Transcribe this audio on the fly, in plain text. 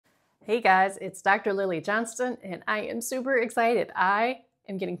Hey guys, it's Dr. Lily Johnston, and I am super excited. I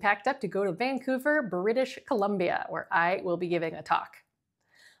am getting packed up to go to Vancouver, British Columbia, where I will be giving a talk.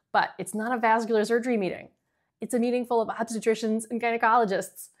 But it's not a vascular surgery meeting. It's a meeting full of obstetricians and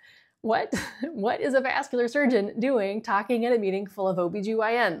gynecologists. What is a vascular surgeon doing talking at a meeting full of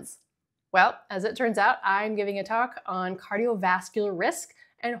OB-GYNs? Well, as it turns out, I'm giving a talk on cardiovascular risk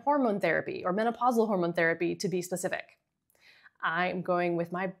and hormone therapy, or menopausal hormone therapy to be specific. I'm going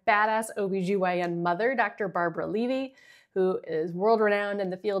with my badass OB-GYN mother, Dr. Barb Levy, who is world-renowned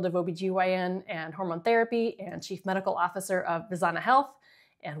in the field of OB-GYN and hormone therapy and Chief Medical Officer of Visana Health.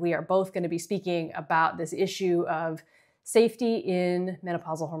 And we are both going to be speaking about this issue of safety in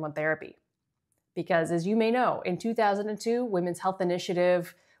menopausal hormone therapy. Because as you may know, in 2002, Women's Health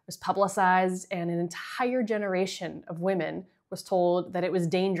Initiative was publicized and an entire generation of women was told that it was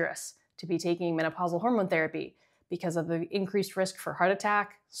dangerous to be taking menopausal hormone therapy because of the increased risk for heart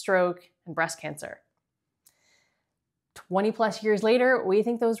attack, stroke, and breast cancer. 20 plus years later, we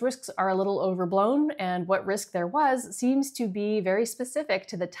think those risks are a little overblown, and what risk there was seems to be very specific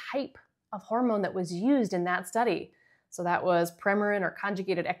to the type of hormone that was used in that study. So that was Premarin, or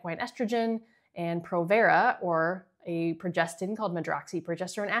conjugated equine estrogen, and Provera, or a progestin called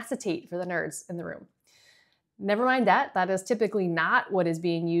medroxyprogesterone acetate for the nerds in the room. Never mind that, that is typically not what is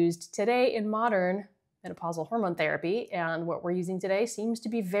being used today in modern menopausal hormone therapy, and what we're using today seems to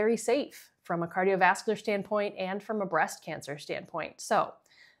be very safe from a cardiovascular standpoint and from a breast cancer standpoint. So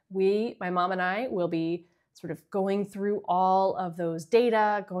my mom and I, will be sort of going through all of those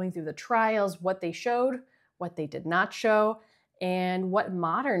data, going through the trials, what they showed, what they did not show, and what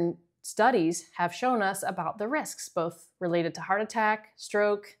modern studies have shown us about the risks, both related to heart attack,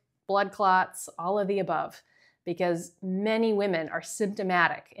 stroke, blood clots, all of the above, because many women are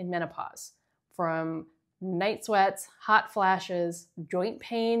symptomatic in menopause, from night sweats, hot flashes, joint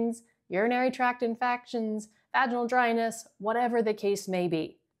pains, urinary tract infections, vaginal dryness, whatever the case may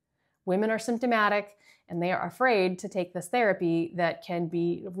be. Women are symptomatic and they are afraid to take this therapy that can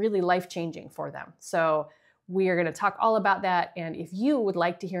be really life-changing for them. So we are going to talk all about that, and if you would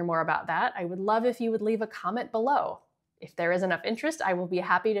like to hear more about that, I would love if you would leave a comment below. If there is enough interest, I will be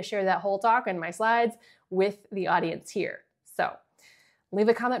happy to share that whole talk and my slides with the audience here. So leave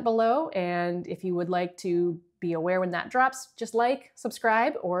a comment below, and if you would like to be aware when that drops, just like,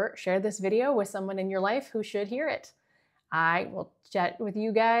 subscribe, or share this video with someone in your life who should hear it. I will chat with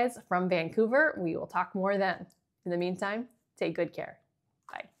you guys from Vancouver. We will talk more then. In the meantime, take good care.